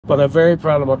but I'm very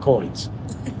proud of my coins.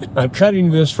 I'm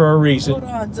cutting this for a reason. Hold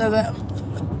on to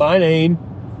them. My name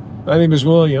is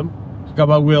William. I go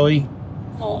by Willy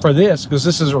for this, because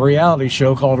this is a reality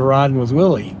show called Ridin with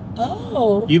Willy.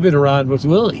 Oh. You've been riding with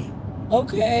Willy.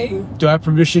 Okay. Do I have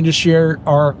permission to share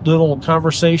our little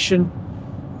conversation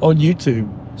on YouTube?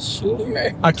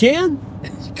 Sure. I can?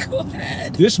 Go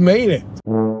ahead. This made it.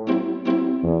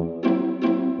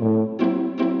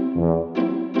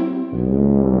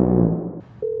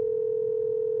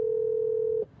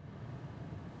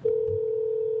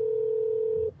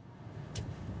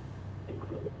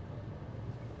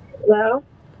 Hello?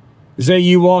 Is that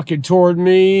you walking toward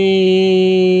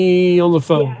me on the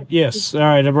phone? Yeah. Yes. All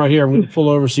right, I'm right here. I'm going to pull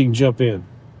over so you can jump in.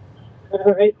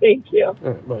 All right, thank you. All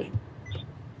right, bye.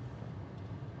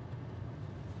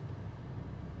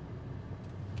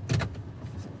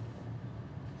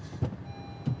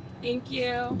 Thank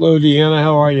you. Hello, Deanna.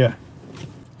 How are you?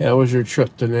 How was your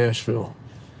trip to Nashville?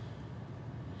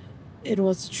 It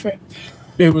was a trip.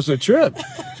 It was a trip.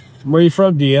 Where are you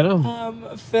from,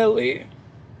 Deanna? Philly.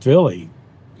 Philly.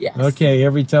 Yes. Okay,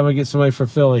 every time I get somebody from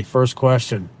Philly, first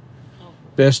question.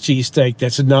 Best cheesesteak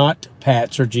that's not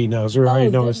Pat's or Geno's. We already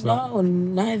know it's not. No,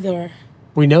 neither.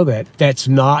 We know that. That's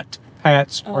not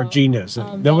Pat's or Geno's.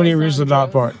 Nobody reads the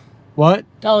not part. What?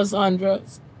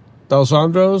 Dalessandro's.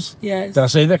 Dalessandro's? Yes. Did I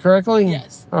say that correctly?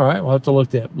 Yes. All right, we'll have to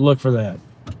look for that.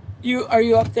 Are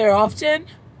you up there often?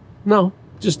 No,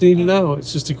 just need to know.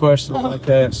 It's just a question I like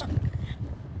to ask.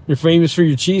 You're famous for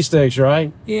your cheesesteaks,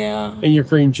 right? Yeah. And your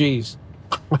cream cheese.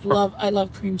 I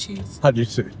love cream cheese. I do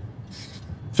too.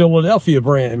 Philadelphia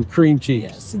brand cream cheese.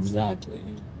 Yes, exactly.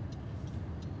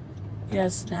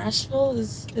 Yes, Nashville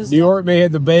is New York may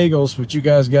have the bagels, but you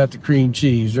guys got the cream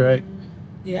cheese, right?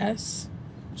 Yes.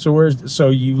 So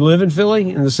you live in Philly,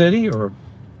 in the city, or?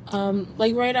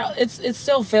 Like right out, it's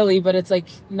still Philly, but it's like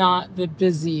not the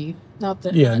busy, not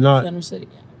the center city.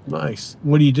 Yeah. Nice.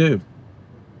 What do you do?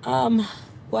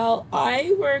 Well,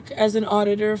 I work as an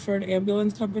auditor for an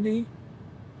ambulance company.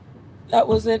 That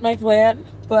wasn't my plan,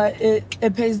 but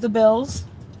it pays the bills.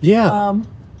 Yeah.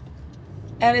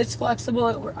 And it's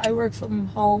flexible. I work from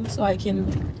home, so I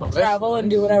can travel and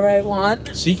do whatever I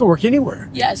want. So you can work anywhere.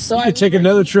 Yes. So you could take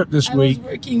another trip this week. I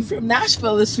was working from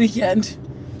Nashville this weekend.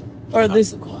 Or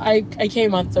I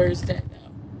came on Thursday,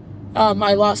 though.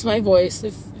 I lost my voice,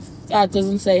 if that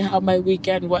doesn't say how my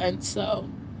weekend went, so.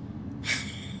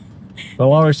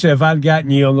 Well, I always say if I'd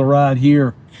gotten you on the ride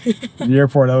here at the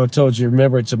airport, I would have told you,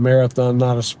 remember, it's a marathon,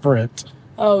 not a sprint.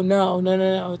 Oh, no.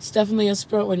 It's definitely a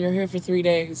sprint when you're here for 3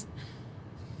 days.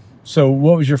 So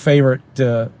what was your favorite,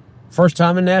 first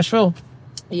time in Nashville?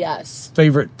 Yes.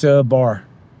 Favorite bar?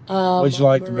 What'd you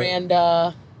like?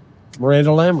 Miranda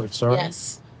Lambert, sorry.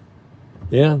 Yes.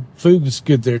 Yeah, food was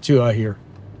good there too, I hear.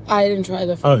 I didn't try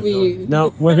the food. Oh,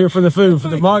 no, we're here for the food, for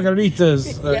the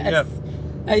margaritas. Yes. Yeah.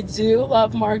 I do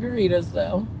love margaritas,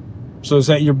 though. So is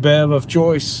that your bev of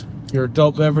choice? Your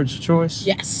adult beverage of choice?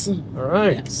 Yes. All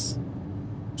right. Yes.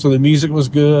 So the music was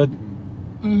good?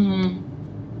 Mm-hmm.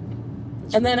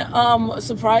 And then,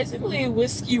 surprisingly,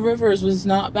 Whiskey Rivers was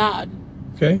not bad.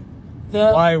 Okay.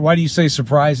 Why do you say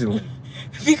surprisingly?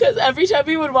 Because every time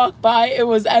we would walk by, it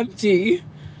was empty.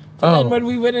 But then when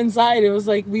we went inside, it was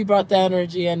like we brought the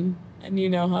energy, and you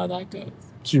know how that goes.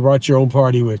 So you brought your own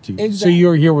party with you. Exactly. So you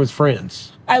were here with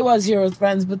friends. I was here with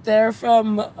friends, but they're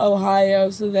from Ohio,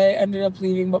 so they ended up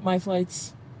leaving but my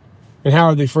flights. And how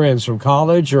are they friends? From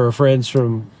college or friends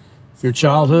from your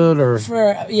childhood?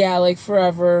 Like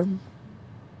forever.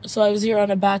 So I was here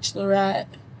on a Bachelorette,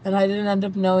 and I didn't end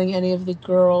up knowing any of the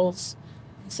girls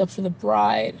except for the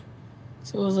bride.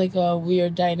 So it was like a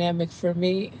weird dynamic for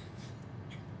me.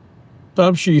 But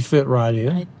I'm sure you fit right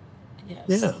in.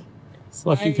 Yes. Yeah.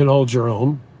 Like you can hold your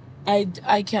own. I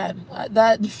can.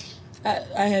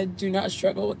 I do not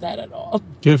struggle with that at all.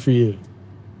 Good for you.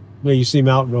 Well, you seem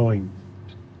outgoing.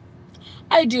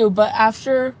 I do, but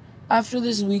after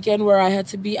this weekend where I had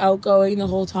to be outgoing the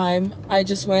whole time, I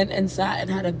just went and sat and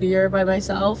had a beer by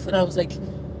myself, and I was like,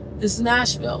 this is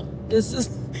Nashville. This is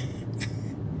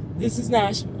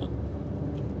Nashville.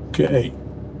 Okay.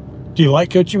 Do you like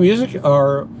country music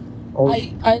or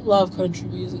I love country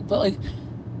music, but like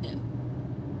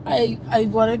I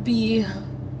want to be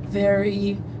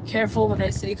very careful when I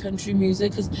say country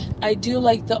music, because I do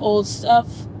like the old stuff,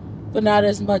 but not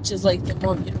as much as like the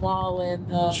Morgan Wallen,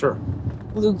 the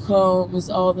Luke Combs,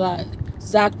 all that.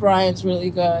 Zach Bryan's really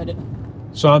good.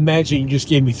 So I imagine you just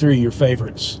gave me 3 of your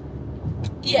favorites.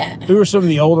 Yeah. Who are some of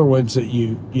the older ones that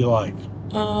you like?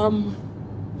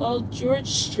 Well, George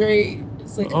Strait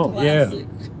is like a classic.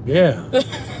 Yeah. Yeah.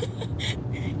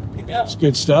 It's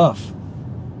good stuff.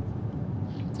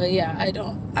 But yeah, I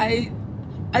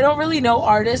don't really know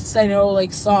artists. I know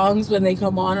like songs when they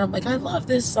come on. I'm like, I love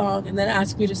this song, and then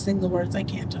ask me to sing the words. I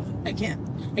can't tell it. I can't.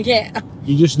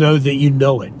 You just know that you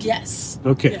know it. Yes.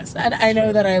 Okay. Yes, and I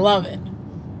know that I love it.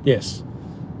 Yes.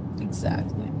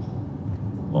 Exactly.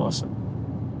 Awesome.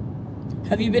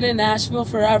 Have you been in Nashville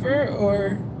forever,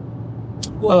 or?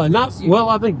 Not well.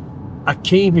 I think I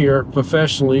came here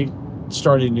professionally,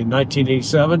 starting in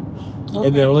 1987,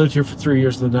 and then I lived here for 3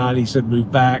 years in the 90s and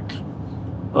moved back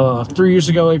 3 years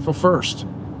ago, April 1st.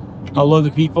 I love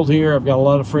the people here. I've got a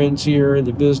lot of friends here in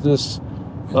the business.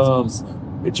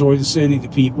 Awesome. Enjoy the city, the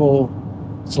people.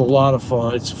 It's a lot of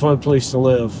fun. It's a fun place to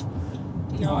live.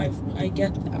 No, I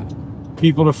get that.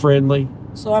 People are friendly.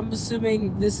 So I'm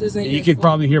assuming this isn't. You can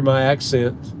probably hear my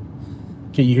accent.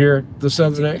 Can you hear the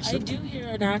southern accent? I do hear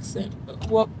an accent.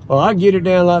 Well, I get it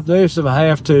down like this if I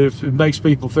have to. If it makes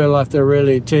people feel like they're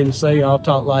really in Tennessee, I'll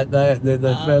talk like that. And then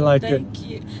they feel like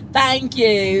Thank you.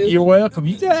 You're welcome.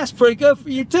 That's pretty good for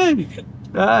you too.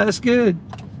 That's good.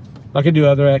 I can do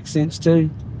other accents too.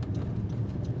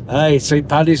 Hey, St.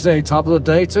 Paddy's Day, top of the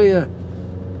day to you.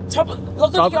 Top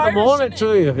of the morning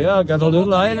to you. Yeah, I got a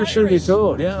little Irish in me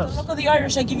too. Yeah. Look at the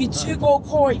Irish. I give you 2 gold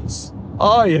coins.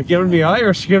 Oh, you're giving me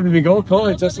Irish, you're giving me gold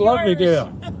coins. That's lovely,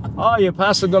 dear. Oh, you're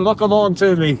passing the look along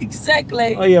to me.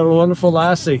 Exactly. Oh, you're a wonderful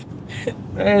lassie.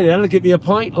 Hey, that'll give me a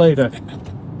pint later.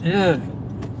 Yeah.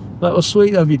 That was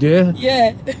sweet of you, dear.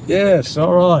 Yeah. Yes,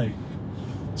 all right.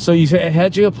 So you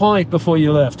had you a pint before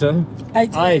you left, huh? I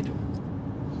did.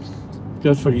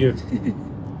 Good for you.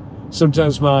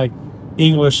 Sometimes my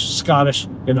English, Scottish,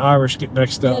 and Irish get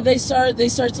mixed up. Yeah, they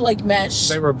start to like mesh.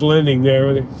 They were blending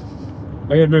there.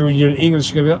 I remember when you're in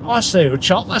English, you're going to be like, I say,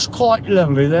 Chuck, that's quite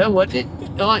lovely there, wasn't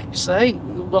it? Like, say,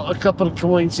 we've got a couple of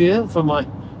coins here for my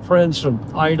friends from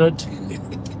Ireland. You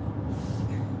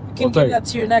can give that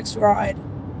to your next ride.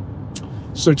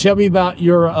 So tell me about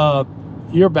your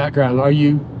background.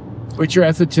 What's your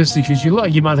ethnicity?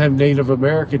 Because you might have Native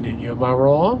American in you. Am I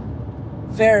wrong?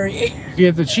 Very. You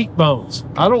have the cheekbones.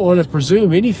 I don't want to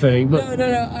presume anything, but No.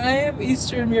 I am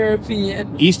Eastern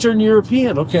European. Eastern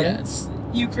European, okay. Yes.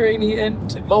 Ukrainian.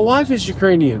 My wife is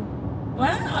Ukrainian.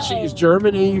 Wow. She is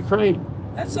German and Ukrainian.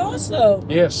 That's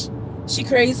awesome. Yes. She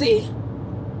crazy?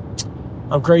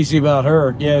 I'm crazy about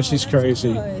her. Yeah, she's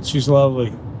crazy. Good. She's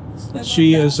lovely.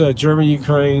 She is German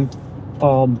Ukraine.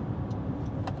 Her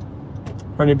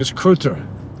name is Kruter.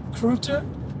 Kruter?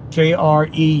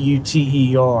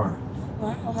 Kreuter.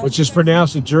 Wow. Which is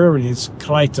pronounced in German. It's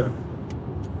Kreiter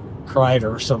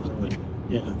or something like that.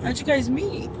 Yeah. How'd you guys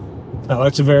meet? Oh,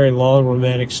 it's a very long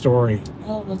romantic story.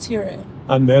 Oh, let's hear it.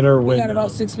 I met her when We got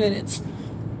about 6 minutes.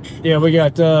 Yeah, we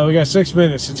got 6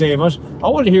 minutes to tell you much. I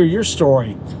want to hear your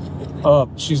story.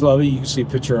 She's lovely. You can see a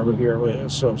picture of her here.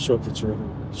 So show a picture of her.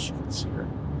 She can see her.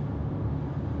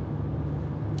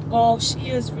 Oh, she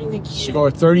is really cute. She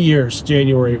got 30 years.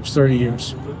 January, it was 30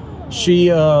 years. She's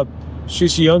a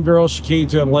young girl. She came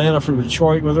to Atlanta from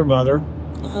Detroit with her mother.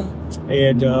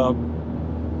 And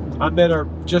I met her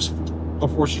just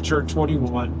before she turned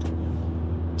 21.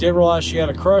 Didn't realize she had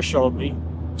a crush on me.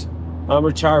 I'm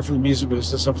retired from the music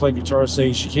business. I played guitar and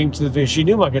sing. She came to the venue. She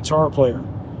knew my guitar player.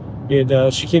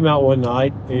 And she came out one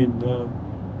night and,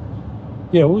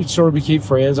 we sort of became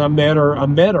friends. I met her.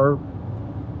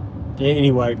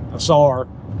 Anyway, I saw her.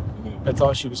 I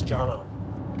thought she was kind of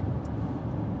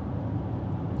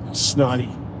snotty.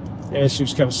 And she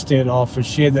was kind of standoffish.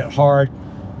 She had that hard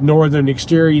northern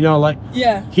exterior, like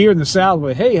here in the South,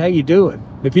 like, hey, how you doing?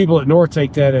 The people at North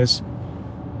take that as,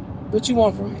 what you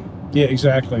want from me? Yeah,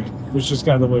 exactly. It was just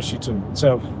kind of the way she took it.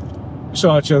 So we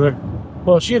saw each other.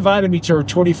 Well, she invited me to her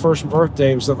 21st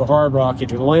birthday. It was at the Hard Rock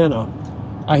in Atlanta.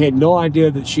 I had no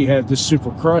idea that she had this super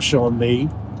crush on me.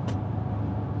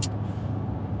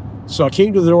 So I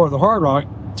came to the door of the Hard Rock.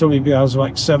 Told me I was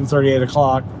like 7:30, 8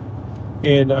 o'clock.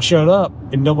 And I showed up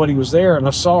and nobody was there. And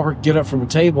I saw her get up from the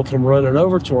table, come running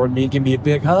over toward me and give me a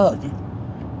big hug.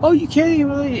 Oh, you can't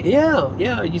even,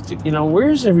 yeah.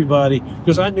 Where's everybody?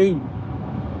 Because I knew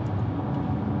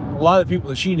a lot of the people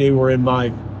that she knew were in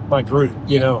my group,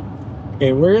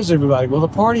 And where is everybody? Well, the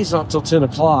party's not till 10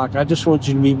 o'clock. I just want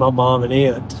you to meet my mom and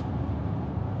aunt.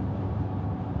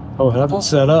 Oh, I've been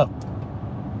set up.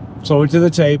 So I went to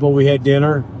the table. We had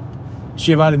dinner.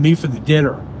 She invited me for the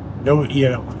dinner.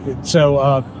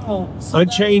 So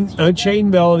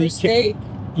Unchained Melody.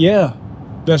 Yeah,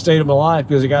 best date of my life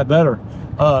because it got better.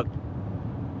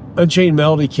 Unchained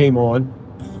Melody came on.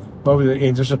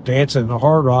 And there's a dancing in the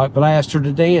Hard Rock, but I asked her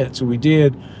to dance, and we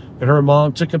did. And her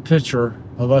mom took a picture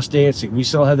of us dancing. We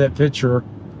still have that picture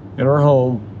in our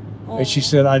home. And she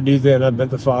said, I knew then I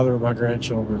met the father of my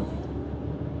grandchildren.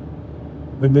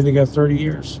 We've been together 30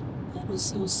 years. That was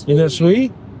so sweet. Isn't that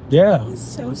sweet? Yeah. That was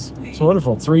so sweet. It's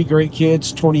wonderful. 3 great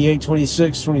kids, 28,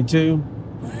 26, 22.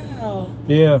 Wow.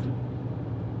 Yeah.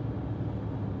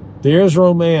 There's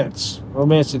romance.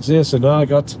 Romance exists, and now I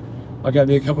got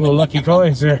me a couple of lucky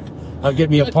coins there. I'll get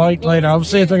me a pint later. I'll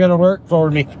see if they're gonna work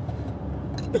for me.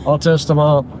 I'll test them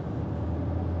out.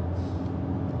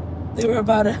 They were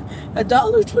about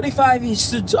 $1.25 each.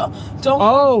 So don't.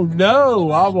 Oh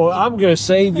no! I'm gonna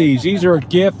save these. These are a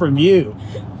gift from you.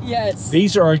 Yes.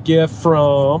 These are a gift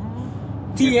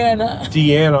from Deanna.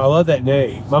 Deanna. I love that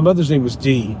name. My mother's name was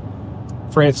Dee.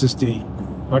 Frances D.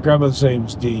 My grandmother's name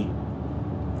was Dee.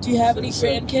 Do you have any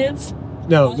grandkids?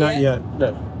 No, not yet.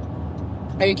 No.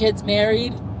 Are your kids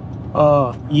married?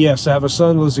 Yes, I have a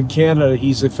son who lives in Canada.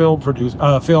 He's a film producer,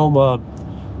 film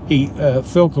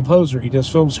composer. He does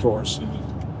film scores.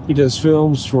 He does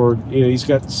films for, he's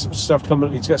got some stuff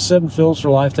coming. He's got 7 films for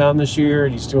Lifetime this year,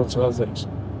 and he's doing some other things.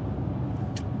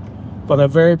 But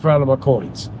I'm very proud of my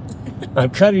coins.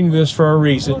 I'm cutting this for a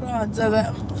reason. Hold on to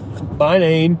them. My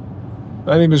name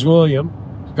is William.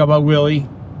 I got my Willy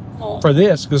for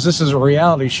this, because this is a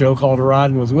reality show called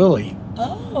Ridin with Willy.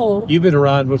 Oh. You've been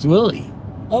riding with Willy.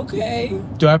 Okay.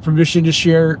 Do I have permission to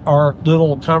share our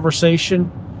little conversation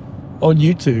on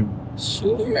YouTube?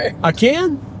 Sure. I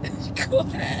can? Go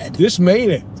ahead. This made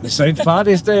it. This ain't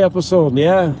Father's Day episode,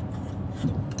 yeah.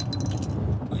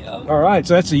 Yep. All right,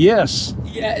 so that's a yes.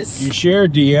 Yes. You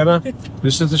shared, Deanna.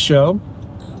 This is the show.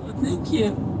 Oh, thank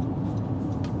you.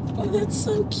 Oh, that's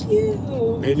so cute.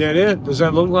 Isn't that it? Does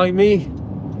that look like me?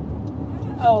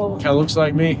 Oh. Kind of looks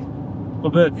like me. A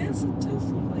little bit. Yes, it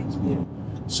does look like you.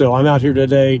 So I'm out here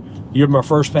today. You're my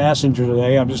first passenger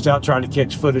today. I'm just out trying to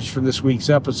catch footage for this week's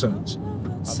episodes.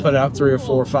 I put out 3 or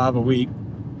 4 or 5 a week.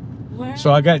 Wow.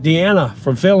 So I got Deanna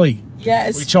from Philly.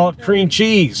 Yes. We talked cream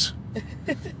cheese.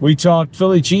 We talked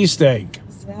Philly cheesesteak.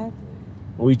 Exactly.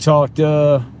 We talked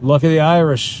Luck of the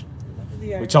Irish.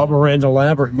 We talked Miranda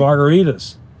Lambert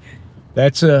Margaritas.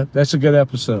 That's a good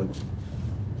episode.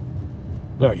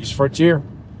 All right, he's Frontier.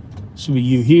 So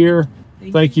you here.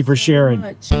 Thank you for sharing.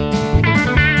 Much.